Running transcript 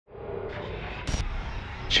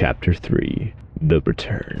Chapter 3, The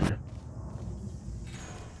Return.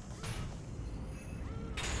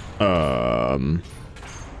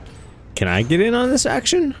 Can I get in on this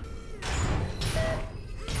action?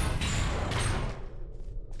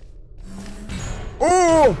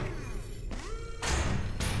 Oh!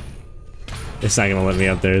 It's not gonna let me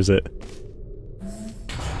up there, is it?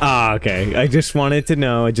 Ah, okay. I just wanted to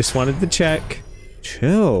know. I just wanted to check.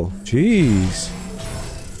 Chill. Jeez.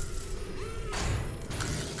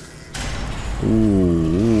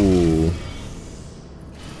 Ooh.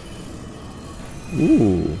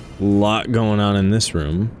 Ooh. Lot going on in this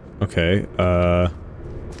room. Okay,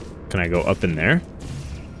 can I go up in there?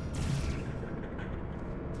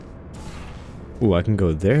 Ooh, I can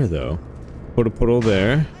go there, though. Put a puddle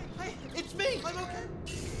there. Hey, it's me! I'm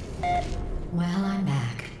okay! Well, I'm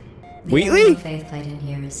back. The Wheatly? faith plate in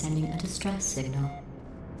here is sending a distress signal.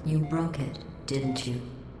 You broke it, didn't you?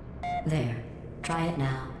 There. Try it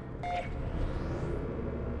now.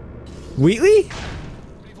 Wheatly?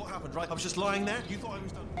 What happened, right? I was just lying there. You thought I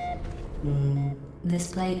was done.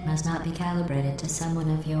 This plate must not be calibrated to someone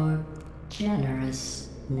of your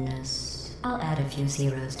generousness. I'll add a few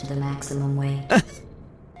zeros to the maximum weight.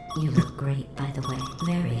 You look great, by the way.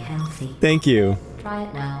 Very healthy. Thank you. Try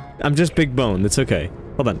it now. I'm just big bone. That's okay.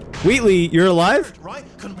 Hold on. Wheatly, you're alive? Right?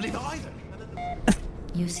 Couldn't believe it either.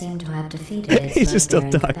 You seem to have defeated its He's just still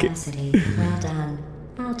load-bearing talking. capacity. Well done.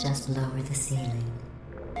 I'll just lower the ceiling.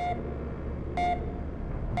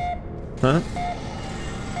 Huh?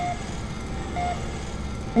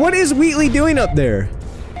 What is Wheatly doing up there?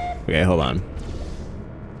 Okay, hold on.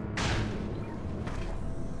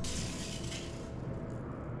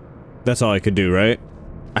 That's all I could do, right?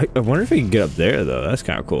 I wonder if we can get up there, though. That's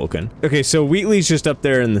kind of cool looking. Okay, so Wheatley's just up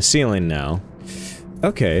there in the ceiling now.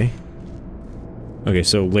 Okay. Okay,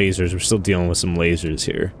 so lasers. We're still dealing with some lasers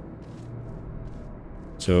here.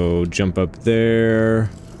 So, jump up there.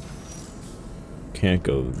 Can't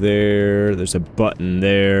go there. There's a button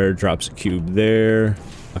there. Drops a cube there.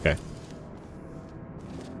 Okay.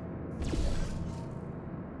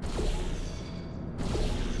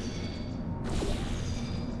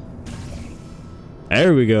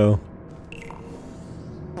 There we go.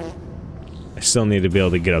 I still need to be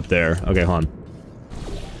able to get up there. Okay, hold on.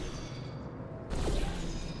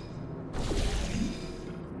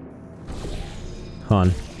 Hold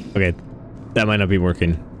on. Okay. That might not be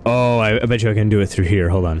working. Oh, I bet you I can do it through here.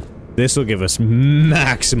 Hold on. This will give us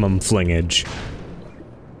maximum flingage.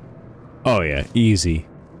 Oh yeah, easy.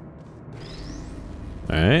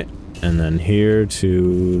 Alright. And then here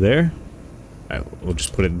to there. Alright, we'll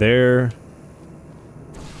just put it there.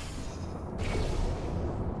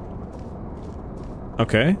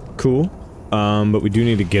 Okay, cool. But we do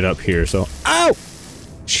need to get up here, so— ow!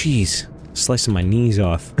 Jeez. Slicing my knees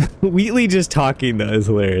off. Wheatley just talking, though, is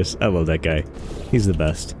hilarious. I love that guy. He's the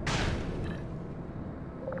best.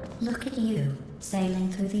 Look at you,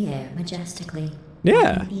 sailing through the air majestically. Yeah.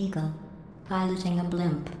 Like an eagle, piloting a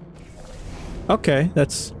blimp. Okay,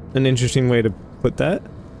 that's an interesting way to put that.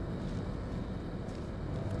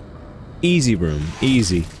 Easy room,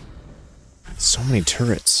 easy. So many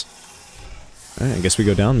turrets. Alright, I guess we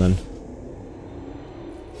go down then.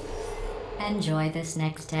 Enjoy this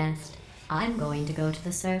next test. I'm going to go to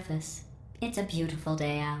the surface. It's a beautiful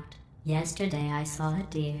day out. Yesterday I saw a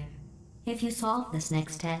deer. If you solve this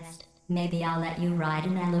next test, maybe I'll let you ride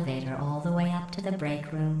an elevator all the way up to the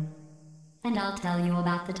break room. And I'll tell you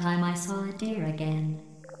about the time I saw a deer again.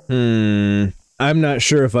 I'm not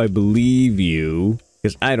sure if I believe you,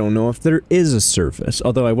 because I don't know if there is a surface.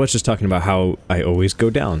 Although I was just talking about how I always go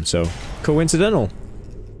down, so coincidental.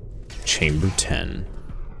 Chamber 10.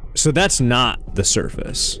 So that's not the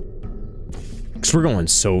surface. Because we're going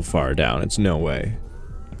so far down, it's no way.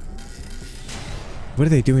 What are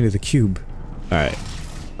they doing to the cube? Alright.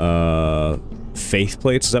 Faith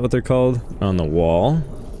plates, is that what they're called? On the wall.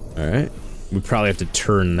 Alright. We probably have to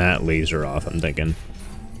turn that laser off, I'm thinking.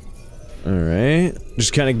 Alright.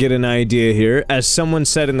 Just kind of get an idea here. As someone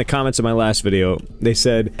said in the comments of my last video, they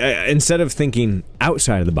said, instead of thinking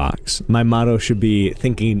outside of the box, my motto should be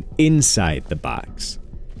thinking inside the box.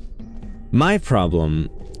 My problem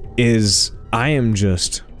is I am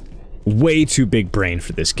just way too big brain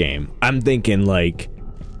for this game. I'm thinking like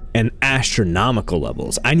an astronomical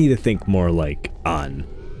levels. I need to think more like on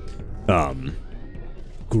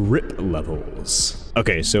grip levels.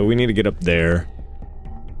 Okay, so we need to get up there.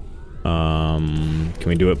 Can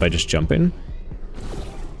we do it by just jumping?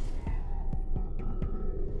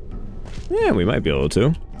 Yeah, we might be able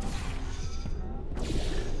to.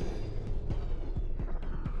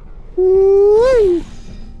 Woo!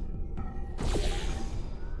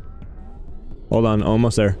 Hold on,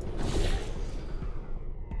 almost there.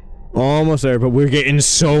 Almost there, but we're getting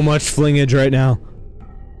so much flingage right now.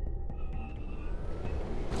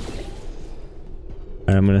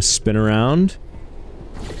 I'm gonna spin around.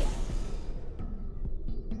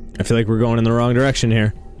 I feel like we're going in the wrong direction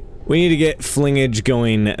here. We need to get flingage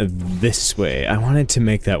going this way. I wanted to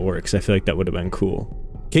make that work, because I feel like that would have been cool.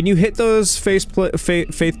 Can you hit those faith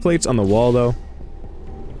plates on the wall, though?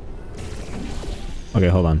 Okay,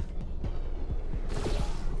 hold on.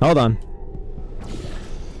 Hold on.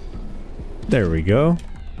 There we go.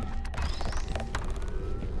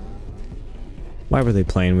 Why were they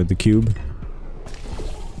playing with the cube?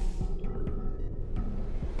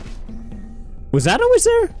 Was that always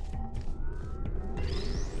there?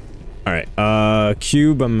 Alright,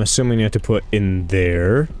 cube, I'm assuming you have to put in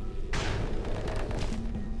there.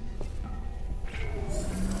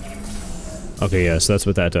 Okay, yes, that's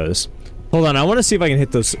what that does. Hold on, I want to see if I can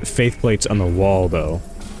hit those faith plates on the wall, though.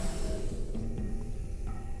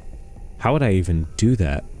 How would I even do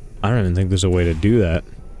that? I don't even think there's a way to do that.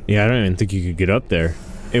 Yeah, I don't even think you could get up there.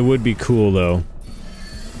 It would be cool, though.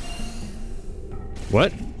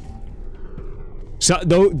 What? So,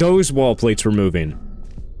 those wall plates were moving.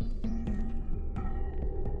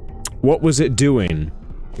 What was it doing?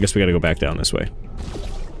 I guess we gotta go back down this way.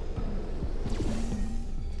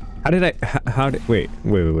 How did I... How did... Wait.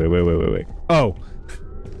 Oh!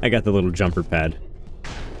 I got the little jumper pad.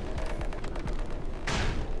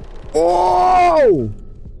 Oh!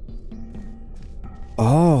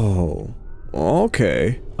 Oh.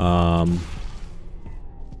 Okay.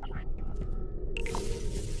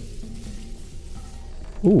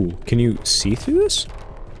 Ooh, can you see through this?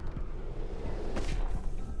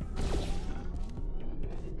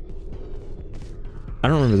 I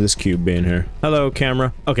don't remember this cube being here. Hello,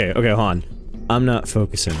 camera. Okay, hold on. I'm not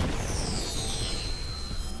focusing.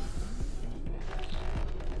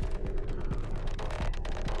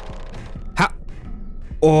 How?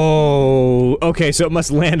 Oh, okay, so it must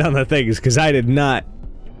land on the things, because I did not.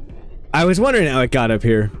 I was wondering how it got up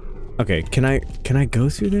here. Okay, can I go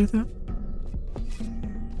through there, though?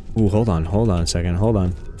 Ooh, hold on a second, hold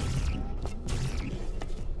on.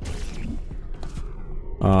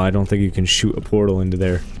 I don't think you can shoot a portal into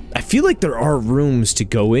there. I feel like there are rooms to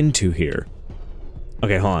go into here.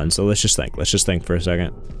 Okay, hold on, so let's just think for a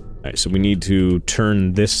second. Alright, so we need to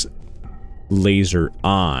turn this laser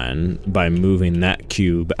on by moving that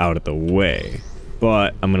cube out of the way.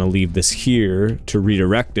 But I'm gonna leave this here to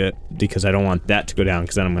redirect it, because I don't want that to go down,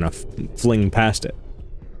 because then I'm gonna fling past it.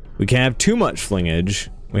 We can't have too much flingage.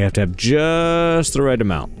 We have to have just the right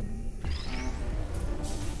amount.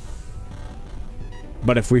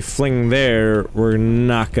 But if we fling there, we're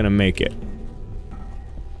not gonna make it.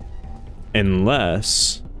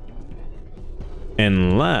 Unless...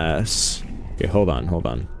 Okay, hold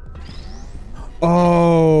on.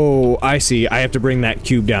 Oh, I see. I have to bring that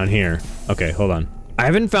cube down here. Okay, hold on. I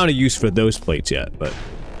haven't found a use for those plates yet, but...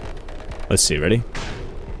 Let's see, ready?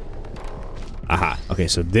 Aha. Okay,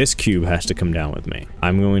 so this cube has to come down with me.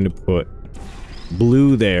 I'm going to put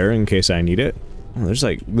blue there in case I need it. Oh, there's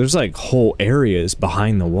like whole areas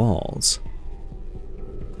behind the walls.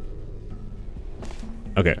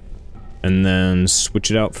 Okay. And then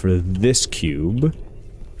switch it out for this cube.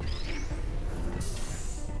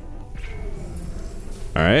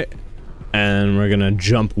 Alright. And we're gonna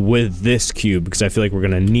jump with this cube because I feel like we're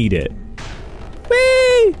gonna need it.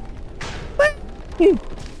 Whee! Whee!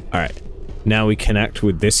 Alright. Now we connect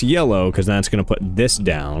with this yellow because that's gonna put this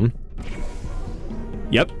down.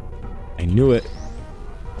 Yep. I knew it.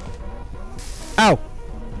 Ow!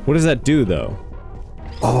 What does that do, though?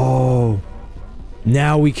 Oh.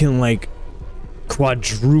 Now we can, like,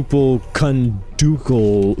 quadruple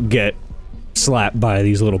conducal get slapped by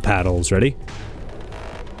these little paddles. Ready?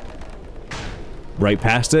 Right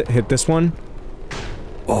past it. Hit this one.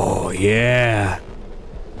 Oh, yeah.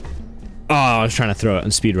 Oh, I was trying to throw it on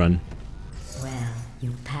speedrun. Well,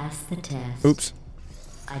 you passed the test. Oops.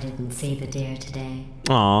 I didn't see the deer today.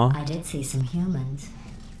 Aw. I did see some humans.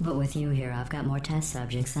 But with you here, I've got more test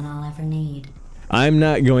subjects than I'll ever need. I'm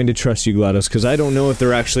not going to trust you, GLaDOS, because I don't know if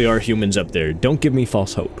there actually are humans up there. Don't give me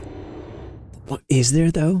false hope. What is there,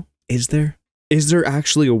 though? Is there? Is there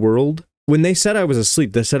actually a world? When they said I was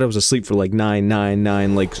asleep, they said I was asleep for like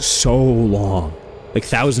 999, like so long. Like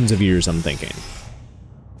thousands of years, I'm thinking.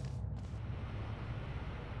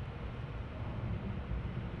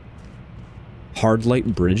 Hard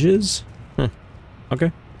light bridges? Huh.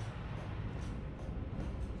 Okay.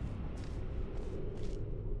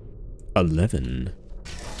 11.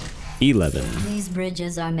 These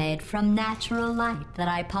bridges are made from natural light that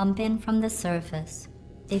I pump in from the surface.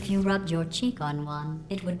 If you rubbed your cheek on one,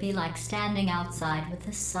 it would be like standing outside with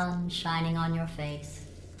the sun shining on your face.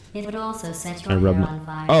 It would also set your hair on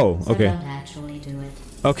fire. Oh, so okay. Don't actually do it.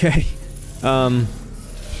 Okay. I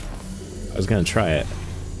was gonna try it.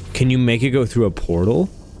 Can you make it go through a portal?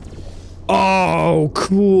 Oh,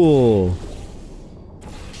 cool.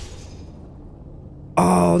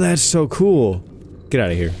 Oh, that's so cool. Get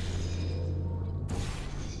out of here.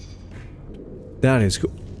 That is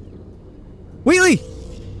cool. Wheatly!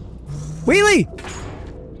 Wheatly!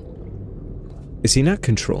 Is he not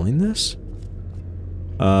controlling this?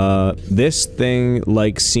 This thing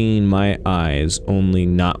likes seeing my eyes, only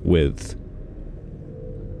not with.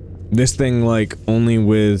 This thing like only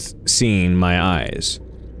with seeing my eyes.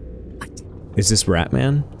 Is this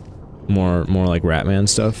Ratman? More like Ratman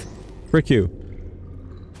stuff? Frick you.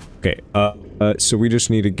 Okay, so we just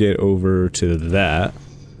need to get over to that.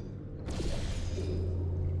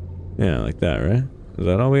 Yeah, like that, right? Is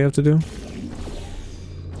that all we have to do?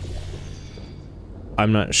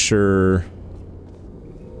 I'm not sure.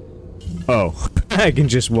 Oh, I can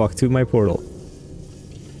just walk through my portal.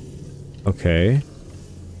 Okay.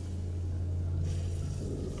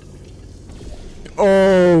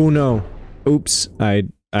 Oh no. Oops, I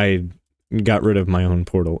got rid of my own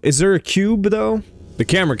portal. Is there a cube though? The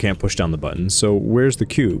camera can't push down the button, so where's the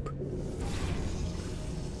cube?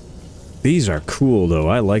 These are cool though,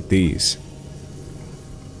 I like these.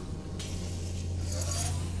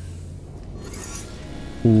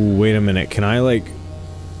 Ooh, wait a minute, can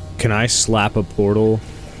I slap a portal?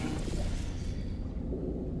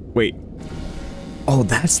 Wait. Oh,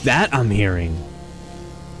 that's that I'm hearing.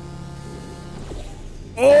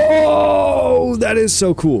 Oh, that is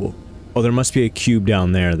so cool. Oh, there must be a cube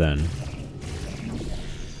down there then.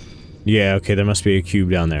 Yeah, okay, there must be a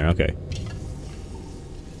cube down there, okay.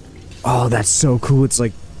 Oh, that's so cool, it's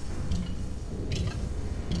like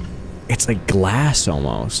glass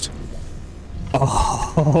almost.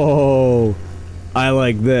 Oh, I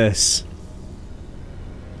like this.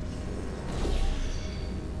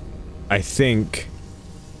 I think.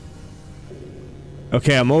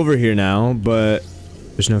 Okay, I'm over here now, but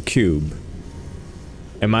there's no cube.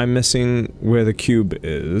 Am I missing where the cube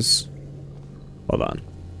is? Hold on.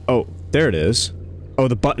 Oh, there it is. Oh,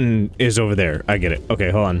 the button is over there. I get it. Okay,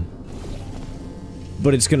 hold on.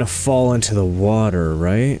 But it's gonna fall into the water,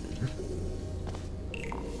 right?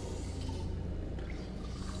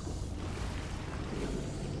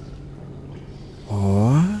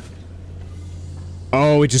 What?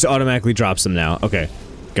 Oh, it just automatically drops them now. Okay,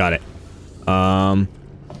 got it.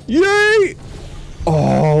 Yay!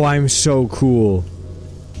 Oh, I'm so cool.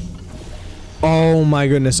 Oh my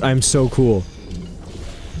goodness, I'm so cool.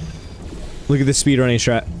 Look at this speedrunning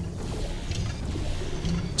strat.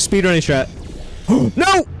 Speedrunning strat.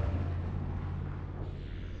 No!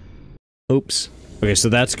 Oops. Okay, so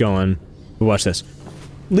that's going. Watch this.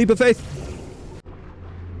 Leap of faith.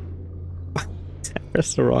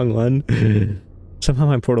 Press the wrong one. Somehow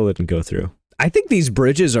my portal didn't go through. I think these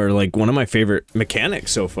bridges are like one of my favorite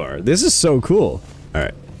mechanics so far. This is so cool.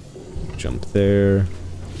 Alright. Jump there.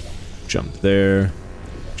 Jump there.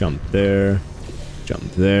 Jump there. Jump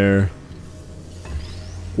there.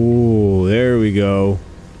 Ooh, there we go.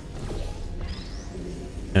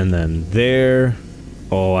 And then there.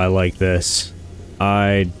 Oh, I like this.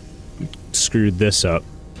 I screwed this up.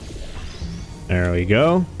 There we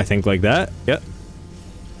go. I think like that. Yep.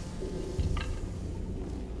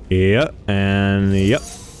 Yep, and yep.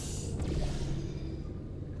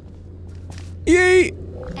 Yay!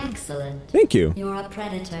 Excellent. Thank you. You're a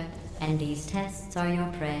predator, and these tests are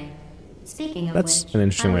your prey. Speaking of That's which, an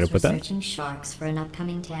interesting way to put that. I was researching sharks for an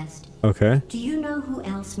upcoming test. Okay. Do you know who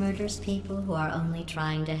else murders people who are only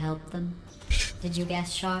trying to help them? Did you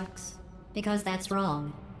guess sharks? Because that's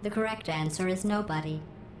wrong. The correct answer is nobody.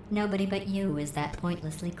 Nobody but you is that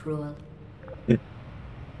pointlessly cruel.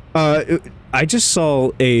 I just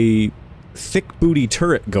saw a thick booty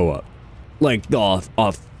turret go up. Like,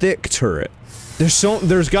 a thick turret.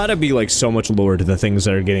 There's gotta be, like, so much lore to the things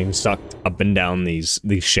that are getting sucked up and down these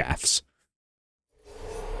shafts.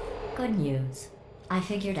 Good news. I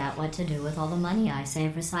figured out what to do with all the money I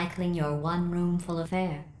save recycling your one room full of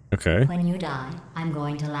air. Okay. When you die, I'm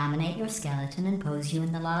going to laminate your skeleton and pose you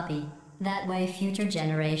in the lobby. That way future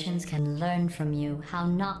generations can learn from you how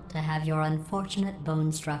not to have your unfortunate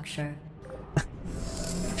bone structure.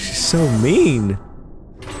 She's so mean.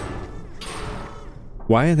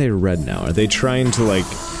 Why are they red now? Are they trying to, like,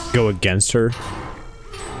 go against her?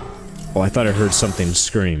 Oh, I thought I heard something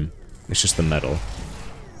scream. It's just the metal.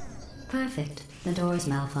 Perfect. The door's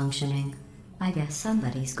malfunctioning. I guess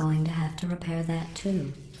somebody's going to have to repair that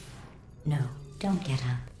too. No, Don't get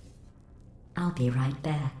up. I'll be right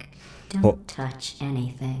back. Don't touch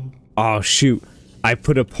anything. Oh, shoot. I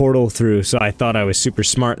put a portal through, so I thought I was super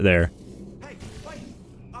smart there. Hey, wait!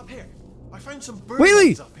 Up here! I found some bird Wheatley!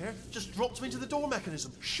 eggs up here. Just dropped them into the door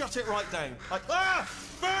mechanism. Shut it right down. Like, ah!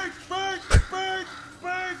 Bird! Bird! Bird!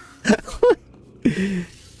 Bird!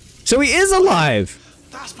 So he is alive!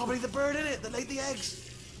 That's probably the bird in it that laid the eggs.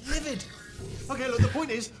 Livid. Okay, look, the point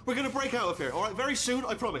is, we're gonna break out of here, alright? Very soon,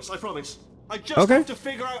 I promise, I promise. I just have to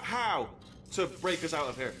figure out how to break us out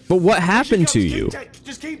of here. But what happened to you?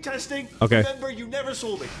 Just keep testing. Okay. Remember, you never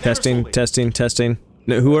saw me. Testing.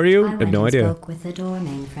 No, who are you? I have no idea. I spoke with the door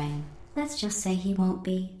mainframe. Let's just say he won't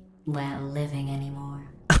be, well, living anymore.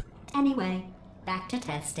 Anyway, back to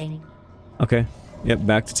testing. Okay. Yep,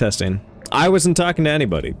 back to testing. I wasn't talking to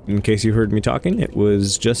anybody. In case you heard me talking, it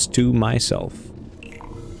was just to myself.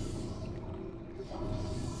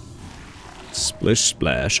 Splish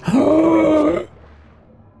splash.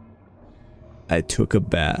 I took a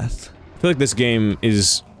bath. I feel like this game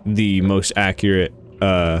is the most accurate,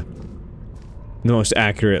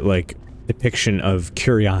 like, depiction of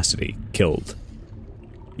curiosity killed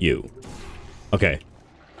you. Okay.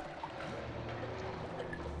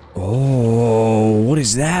 Oh, what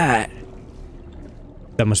is that?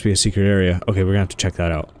 That must be a secret area. Okay, we're gonna have to check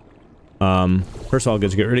that out. First of all,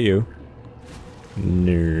 good to get rid of you.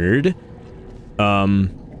 Nerd.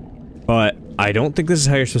 But I don't think this is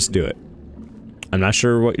how you're supposed to do it. I'm not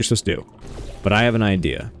sure what you're supposed to do, but I have an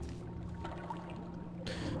idea.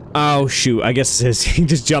 Oh, shoot, I guess it says you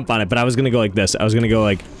just jump on it, but I was gonna go like this. I was gonna go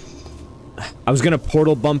like... I was gonna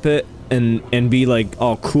portal bump it and be like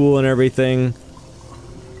all cool and everything.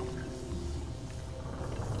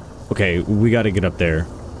 Okay, we gotta get up there.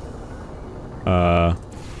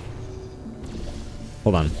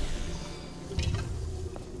 Hold on.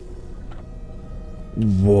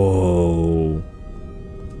 Whoa.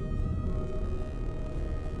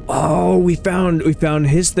 Oh, we found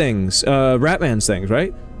his things, Ratman's things,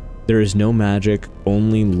 right? There is no magic,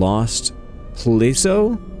 only lost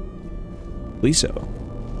Pleso? Pleso?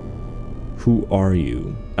 Who are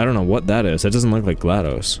you? I don't know what that is. That doesn't look like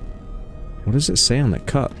GLaDOS. What does it say on the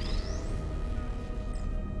cup?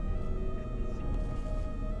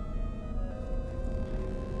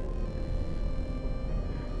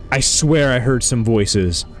 I swear I heard some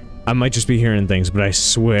voices. I might just be hearing things, but I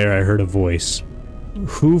swear I heard a voice.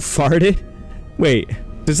 Who farted? Wait,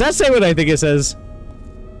 does that say what I think it says?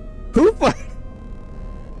 Who farted?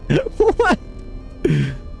 What?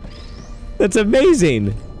 That's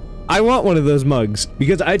amazing. I want one of those mugs,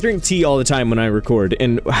 because I drink tea all the time when I record,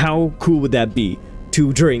 and how cool would that be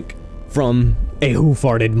to drink from a Who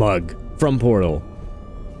Farted mug from Portal?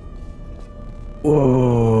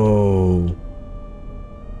 Whoa.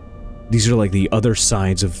 These are like the other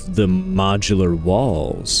sides of the modular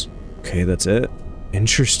walls. Okay, that's it.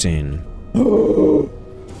 Interesting. Boom,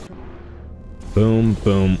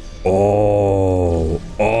 boom. Oh,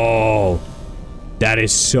 oh. That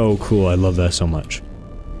is so cool. I love that so much.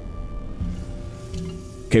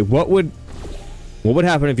 Okay, what would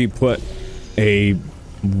happen if you put a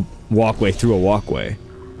walkway through a walkway?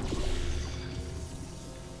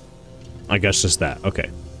 I guess just that. Okay.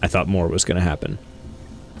 I thought more was gonna happen.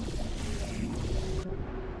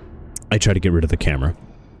 I tried to get rid of the camera.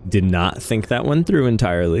 Did not think that one through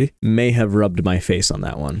entirely. May have rubbed my face on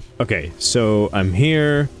that one. Okay, so I'm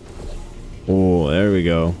here. Oh, there we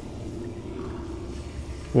go.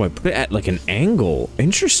 Oh, I put it at like an angle.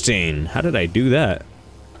 Interesting. How did I do that?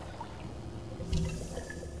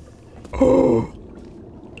 Oh.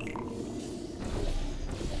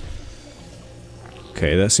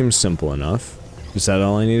 Okay, that seems simple enough. Is that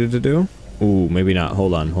all I needed to do? Ooh, maybe not.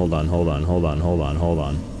 Hold on.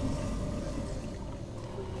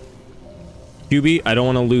 QB, I don't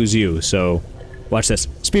want to lose you, so watch this.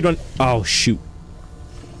 Speed run. Oh, shoot.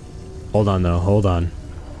 Hold on, though. Hold on.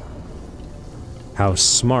 How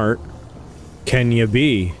smart can you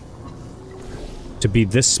be to be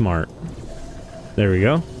this smart? There we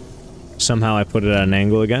go. Somehow I put it at an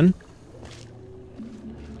angle again.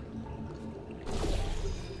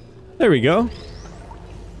 There we go.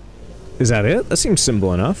 Is that it? That seems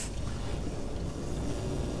simple enough.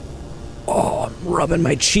 Oh, I'm rubbing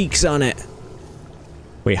my cheeks on it.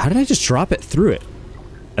 Wait, how did I just drop it through it?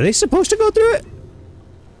 Are they supposed to go through it?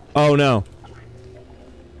 Oh, no.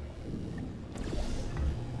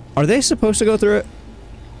 Are they supposed to go through it?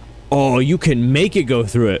 Oh, you can make it go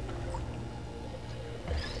through it.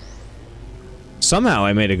 Somehow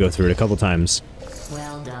I made it go through it a couple times.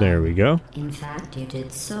 Well done. There we go. In fact, you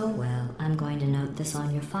did so well, I'm going to note this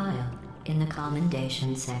on your file, in the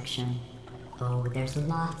commendation section. Oh, there's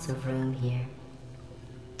lots of room here.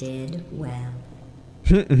 did well.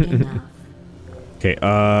 Enough. Okay,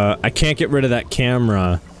 I can't get rid of that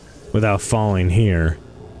camera without falling here.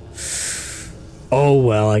 Oh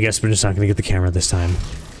well, I guess we're just not gonna get the camera this time.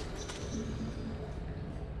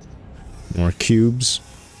 More cubes.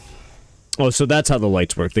 Oh, so that's how the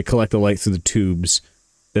lights work. They collect the light through the tubes,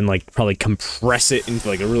 then like probably compress it into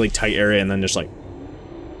like a really tight area and then just like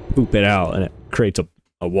poop it out, and it creates a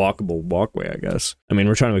walkable walkway, I guess. I mean,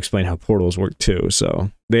 we're trying to explain how portals work too,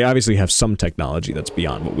 so they obviously have some technology that's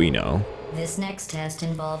beyond what we know. This next test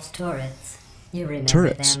involves turrets. You remember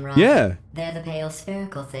Turrets? them, right? Yeah. They're the pale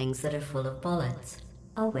spherical things that are full of bullets.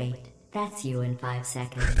 Oh wait, that's you in 5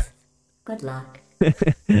 seconds. Good luck.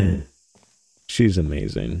 She's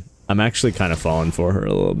amazing. I'm actually kind of falling for her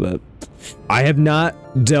a little bit. I have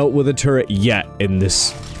not dealt with a turret yet in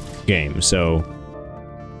this game, so...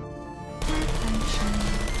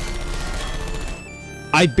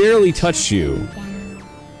 I barely touched you.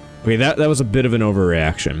 Okay, that was a bit of an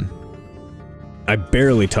overreaction. I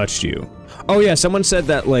barely touched you. Oh yeah, someone said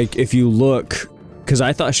that, like, if you look... Because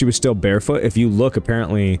I thought she was still barefoot. If you look,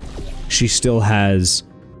 apparently, she still has...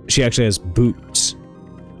 She actually has boots.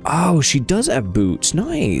 Oh, she does have boots.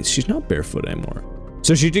 Nice. She's not barefoot anymore.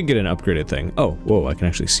 So she did get an upgraded thing. Oh, whoa, I can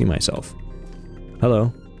actually see myself.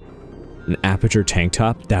 Hello. An aperture tank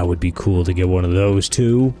top? That would be cool to get one of those,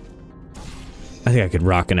 too. I think I could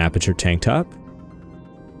rock an aperture tank top.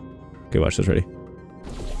 Okay, watch this. Ready?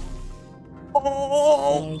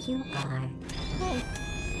 There you are.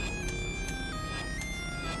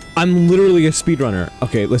 I'm literally a speedrunner.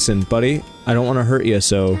 Okay, listen, buddy. I don't want to hurt you,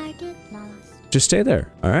 so... Just stay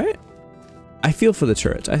there, alright? I feel for the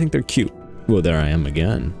turrets. I think they're cute. Well, there I am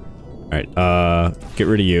again. Alright, get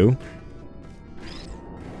rid of you.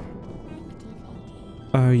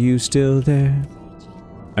 Are you still there?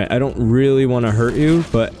 I don't really want to hurt you,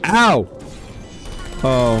 but... Ow!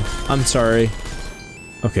 Oh, I'm sorry.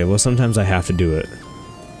 Okay, well, sometimes I have to do it.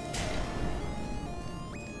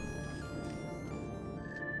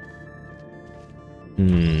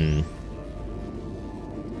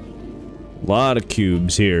 Lot of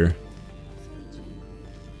cubes here.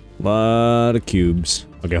 Lot of cubes.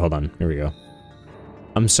 Okay, hold on. Here we go.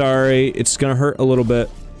 I'm sorry. It's gonna hurt a little bit.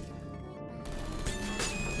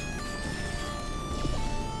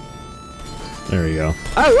 There we go.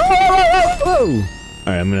 Oh, whoa, whoa, whoa, whoa.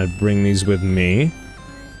 Alright, I'm gonna bring these with me.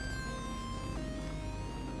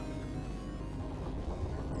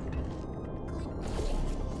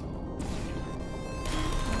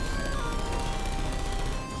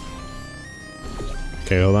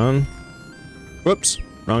 Okay, hold on. Whoops.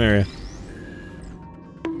 Wrong area.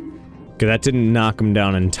 Okay, that didn't knock him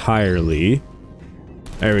down entirely.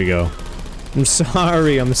 There we go. I'm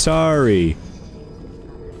sorry, I'm sorry.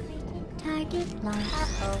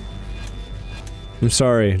 I'm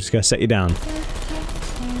sorry, I just gotta set you down.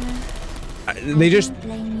 They just...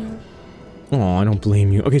 Oh, I don't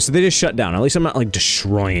blame you. Okay, so they just shut down. At least I'm not, like,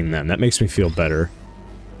 destroying them. That makes me feel better.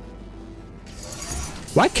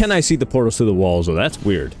 Why can't I see the portals through the walls, though? That's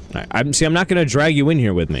weird. I'm not gonna drag you in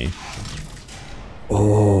here with me.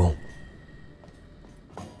 Oh.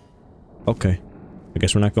 Okay. I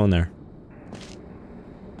guess we're not going there.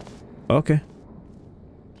 Okay.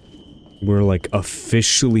 We're, like,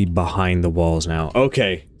 officially behind the walls now.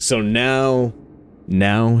 Okay, so now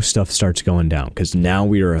stuff starts going down, because now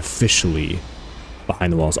we are officially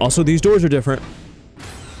behind the walls. Also, these doors are different.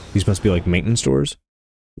 These must be, like, maintenance doors.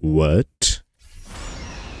 What?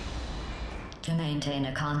 To maintain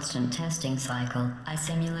a constant testing cycle, I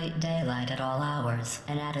simulate daylight at all hours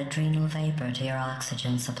and add adrenal vapor to your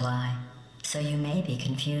oxygen supply. So you may be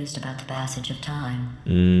confused about the passage of time.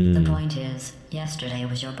 The point is, yesterday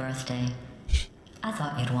was your birthday. I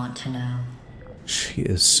thought you'd want to know. She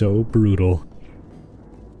is so brutal.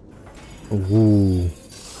 Ooh.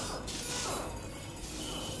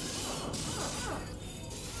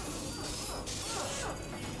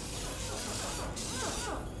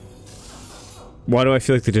 Why do I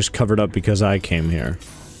feel like they just covered up because I came here?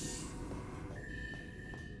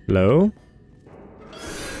 Hello?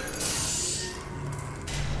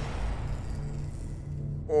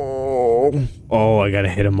 Oh. Oh, I gotta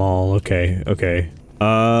hit them all. Okay, okay.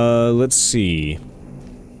 Let's see.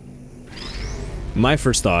 My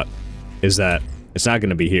first thought is that it's not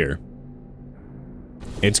gonna be here.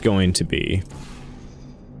 It's going to be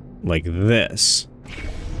like this.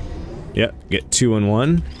 Yep, get 2 in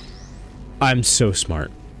 1. I'm so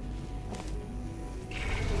smart.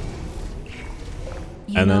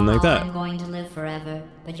 And then like that. I'm going to live forever,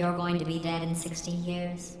 but you're going to be dead in 60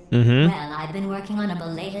 years. Mm-hmm. Well, I've been working on a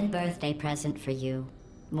belated birthday present for you.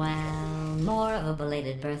 Well, more of a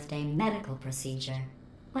belated birthday medical procedure.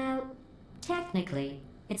 Well, technically,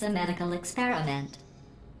 it's a medical experiment.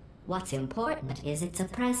 What's important is it's a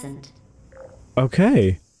present.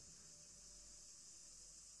 Okay.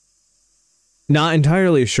 Not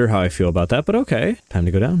entirely sure how I feel about that, but okay. Time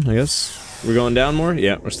to go down, I guess. We're going down more?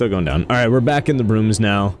 Yeah, we're still going down. Alright, we're back in the rooms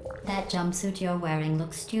now. That jumpsuit you're wearing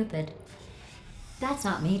looks stupid. That's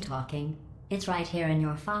not me talking. It's right here in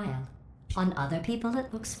your file. On other people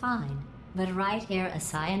it looks fine. But right here a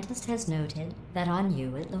scientist has noted that on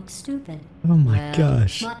you it looks stupid. Oh my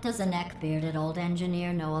gosh. What does a neck-bearded old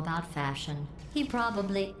engineer know about fashion? He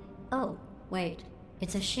probably... Oh, wait.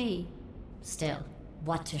 It's a she. Still,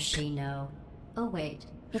 what does she know? Oh wait,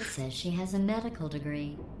 it says she has a medical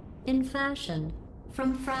degree. In fashion.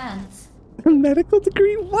 From France. A medical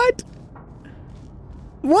degree? What?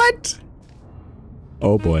 What?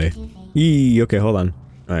 Oh boy. Eee, okay, hold on.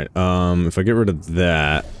 Alright, if I get rid of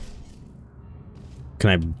that... Can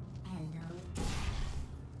I...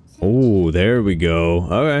 Oh, there we go.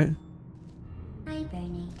 Alright.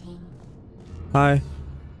 Hi.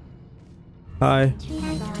 Hi.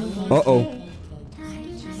 Uh-oh.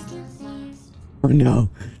 Oh no.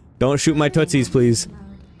 Don't shoot my tootsies, please.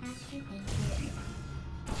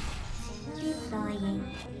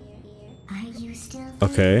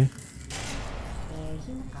 Okay.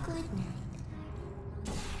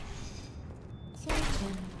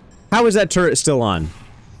 How is that turret still on?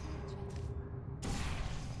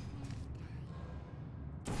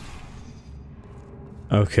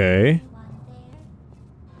 Okay.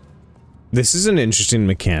 This is an interesting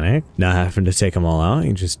mechanic. Not having to take them all out,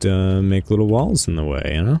 you just make little walls in the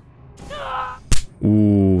way, you know?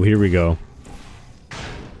 Ooh, here we go.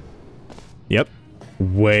 Yep.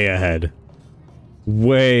 Way ahead.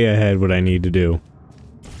 Way ahead what I need to do.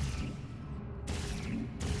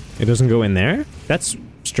 It doesn't go in there? That's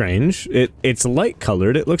strange. It's light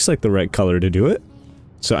colored. It looks like the right color to do it.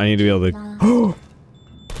 So I need to be able to... Oh!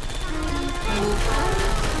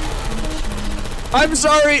 I'm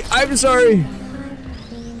sorry! I'm sorry!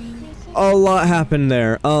 A lot happened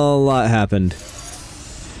there. A lot happened.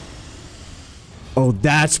 Oh,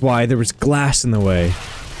 that's why there was glass in the way.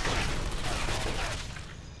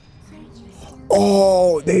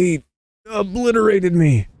 Oh, they obliterated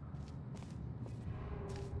me.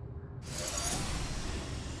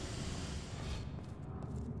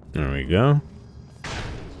 There we go.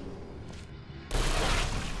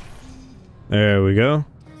 There we go.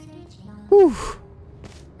 Whew.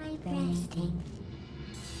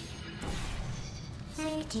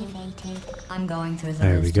 I'm going through the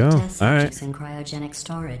There we list go. of test subjects All in cryogenic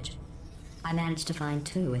storage. I managed to find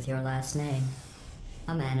 2 with your last name.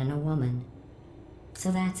 A man and a woman.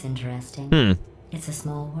 So that's interesting. It's a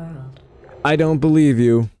small world. I don't believe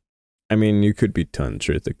you. I mean, you could be tons,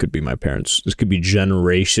 right? That could be my parents. This could be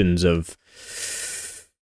generations of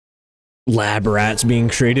lab rats being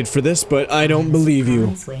created for this, but I don't believe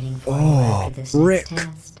you. Oh, brick,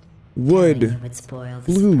 wood,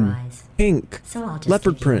 blue, pink,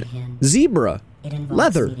 leopard print, zebra,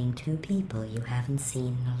 leather. Meeting 2 people you haven't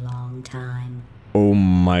seen in a long time. Oh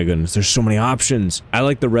my goodness, there's so many options. I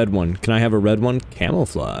like the red one. Can I have a red one?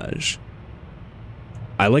 Camouflage.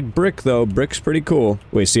 I like brick though. Brick's pretty cool.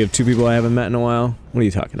 Wait, so you have 2 people I haven't met in a while? What are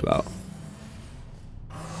you talking about?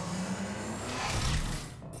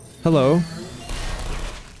 Hello.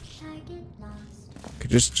 Okay,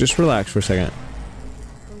 just relax for a second.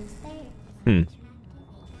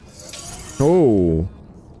 Oh.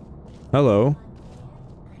 Hello.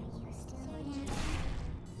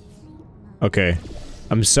 Okay.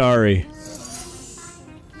 I'm sorry.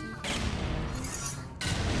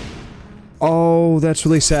 Oh, that's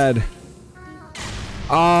really sad.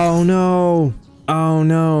 Oh no. Oh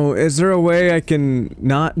no. Is there a way I can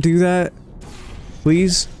not do that?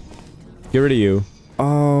 Please? Get rid of you.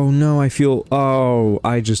 Oh no, I feel... Oh,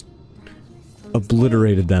 I just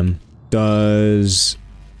obliterated them. Does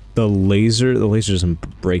the laser... The laser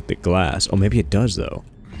doesn't break the glass. Oh, maybe it does though.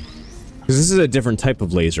 Because this is a different type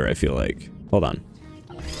of laser, I feel like. Hold on.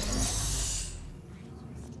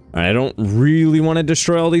 I don't really want to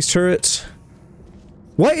destroy all these turrets.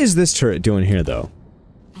 What is this turret doing here, though?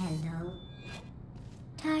 Hello.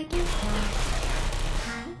 Target.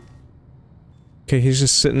 Hi. Okay, he's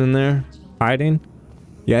just sitting in there, hiding.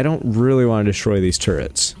 Yeah, I don't really want to destroy these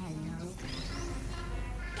turrets. Hello.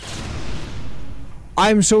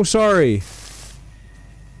 I'm so sorry.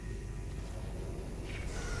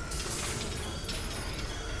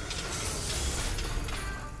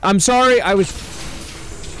 I'm sorry, I was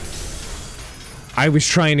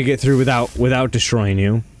trying to get through without destroying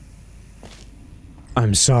you.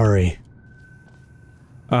 I'm sorry.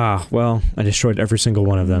 Ah, well, I destroyed every single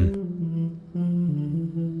one of them.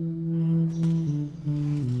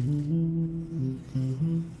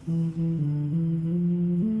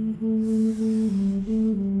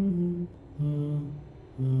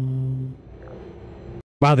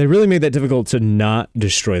 Wow, they really made that difficult to not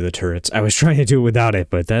destroy the turrets. I was trying to do it without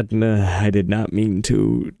it, but that, I did not mean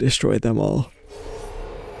to destroy them all.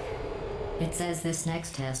 It says this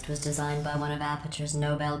next test was designed by one of Aperture's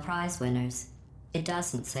Nobel Prize winners. It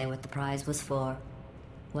doesn't say what the prize was for.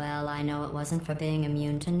 Well, I know it wasn't for being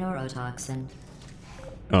immune to neurotoxin.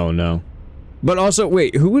 Oh no. But also,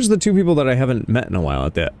 wait, who was the two people that I haven't met in a while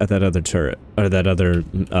at that other turret, or that other,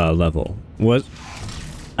 level?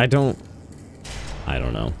 I don't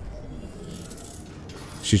know.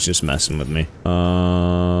 She's just messing with me.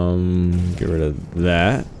 Get rid of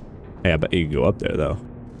that. Hey, I bet you can go up there, though.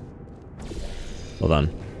 Hold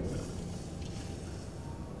on.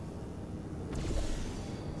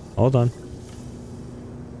 Hold on.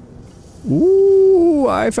 Ooh,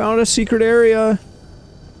 I found a secret area.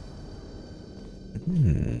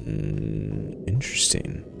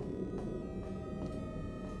 Interesting.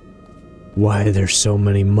 Why are there so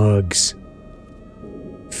many mugs?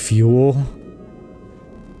 Fuel?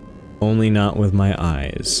 Only not with my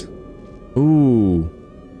eyes. Ooh.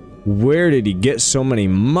 Where did he get so many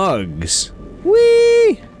mugs?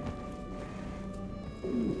 Whee!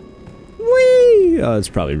 Whee! Oh, that's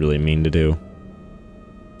probably really mean to do.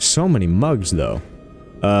 So many mugs, though.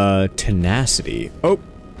 Tenacity. Oh!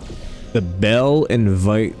 The bell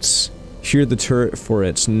invites. Hear the turret for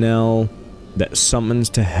its knell that summons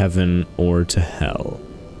to heaven or to hell.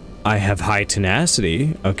 I have high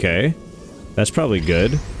tenacity. Okay. That's probably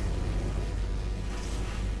good.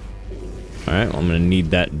 Alright, well, I'm gonna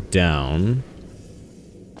need that down.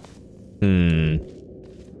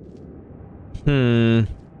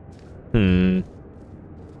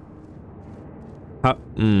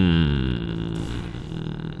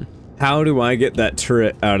 How do I get that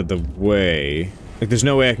turret out of the way? Like, there's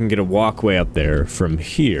no way I can get a walkway up there from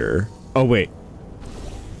here. Oh, wait.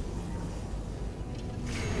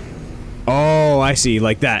 Oh, I see,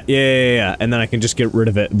 like that. Yeah. And then I can just get rid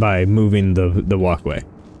of it by moving the walkway.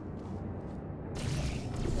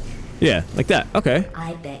 Yeah, like that. Okay.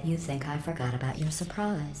 I bet you think I forgot about your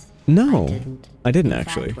surprise. No, I didn't In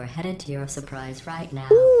actually. fact, we're headed to your surprise right now.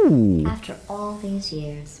 Ooh. After all these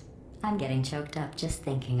years, I'm getting choked up just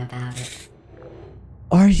thinking about it.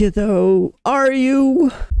 Are you though? Are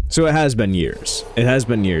you? So it has been years. It has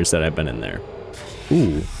been years that I've been in there.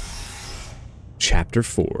 Ooh. Chapter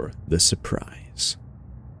 4, The Surprise.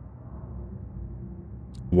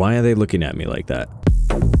 Why are they looking at me like that?